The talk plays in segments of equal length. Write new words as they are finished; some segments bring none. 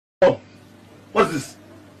What's this?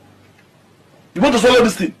 You want to swallow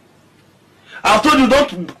this thing? I've told you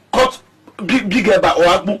don't cut big head or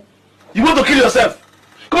akpu. You want to kill yourself?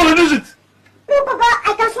 Come on, reduce it. No, Papa,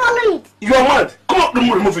 I can swallow it. You are mad. Come on,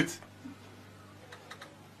 remove it.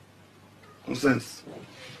 Nonsense.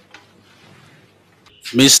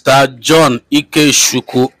 Mr. John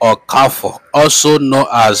OKAFOR, also known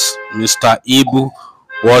as Mr. Ibu,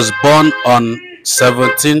 was born on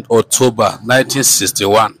 17 October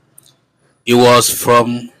 1961. He was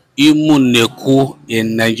from Imuneku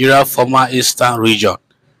in Nigeria, former Eastern Region,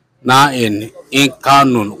 now in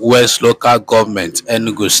Inkanun West Local Government,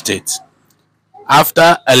 Enugu State.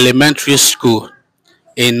 After elementary school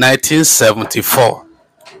in 1974,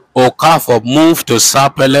 Okafor moved to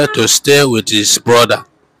Sapele to stay with his brother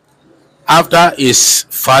after his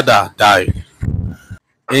father died.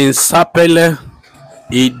 In Sapele,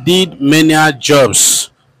 he did many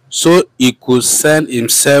jobs so he could send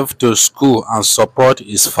himself to school and support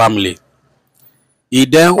his family. He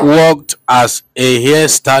then worked as a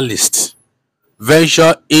hairstylist,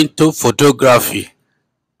 ventured into photography,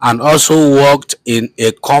 and also worked in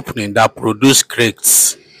a company that produced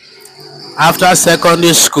crates. After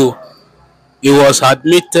secondary school, he was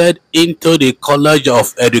admitted into the College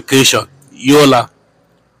of Education, Yola,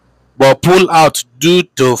 but pulled out due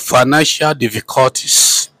to financial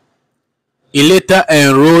difficulties. He later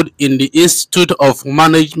enrolled in the Institute of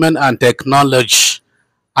Management and Technology,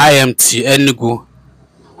 IMT, Enugu,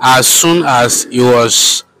 as soon as he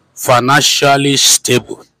was financially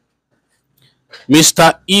stable.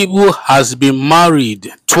 Mr. Ibu has been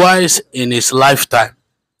married twice in his lifetime.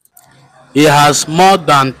 He has more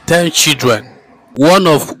than 10 children, one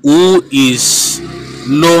of whom is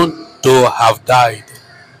known to have died.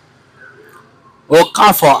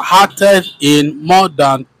 Okafor acted in more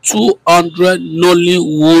than 200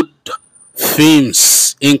 Nollywood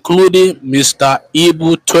films, including Mr.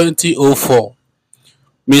 Ibu 2004,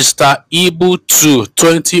 Mr. Ibu 2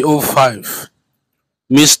 2005,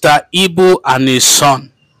 Mr. Ibu and his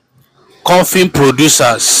son, Coffin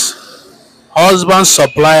Producers, Husband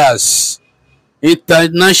Suppliers,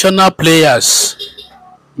 International Players,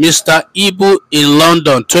 Mr. Ibu in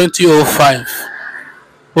London 2005,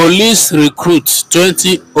 Police Recruit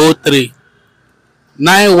 2003,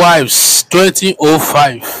 9 Wives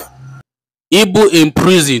 2005, Ibu in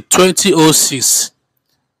Prison 2006,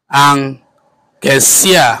 and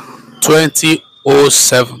Kesia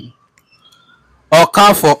 2007.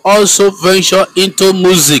 Okafor also ventured into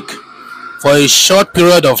music for a short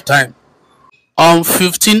period of time. On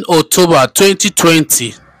 15 October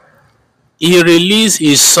 2020, he released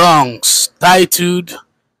his songs titled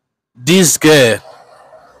This Girl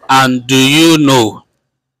and Do You Know.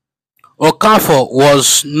 Okafor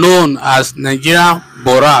was known as Nigerian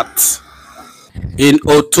Borat. In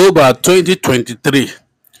October 2023,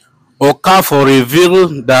 Okafor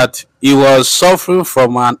revealed that he was suffering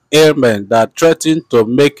from an ailment that threatened to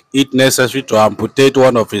make it necessary to amputate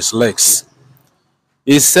one of his legs.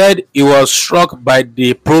 He said he was struck by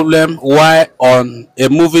the problem while on a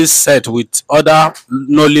movie set with other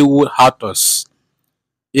Nollywood actors.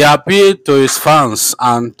 He appealed to his fans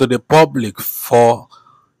and to the public for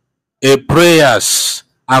prayers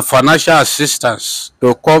and financial assistance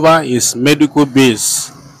to cover his medical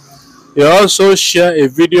bills. He also shared a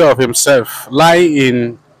video of himself lying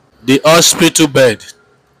in the hospital bed,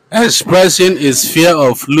 expressing his fear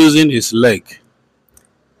of losing his leg.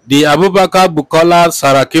 The Abubakar Bukola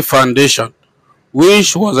Saraki Foundation,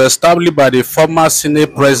 which was established by the former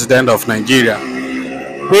Senate President of Nigeria,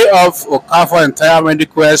 paid off Okafor's entire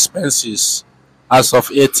medical expenses as of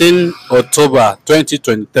 18 October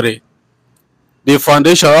 2023. The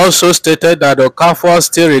foundation also stated that Okafor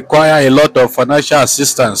still requires a lot of financial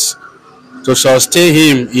assistance to sustain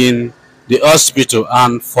him in the hospital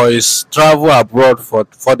and for his travel abroad for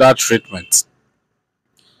further treatment.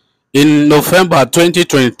 In November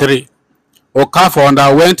 2023, Okafor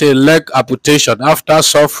underwent a leg amputation after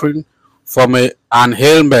suffering from an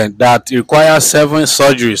ailment that required 7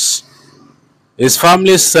 surgeries. His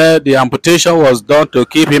family said the amputation was done to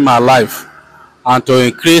keep him alive and to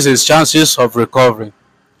increase his chances of recovery.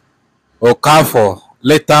 Okafor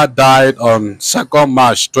later died on 2nd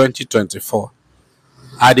March 2024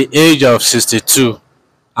 at the age of 62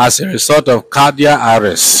 as a result of cardiac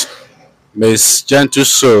arrest. May his gentle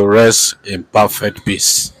soul rest in perfect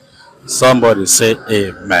peace. Somebody say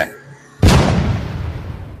amen.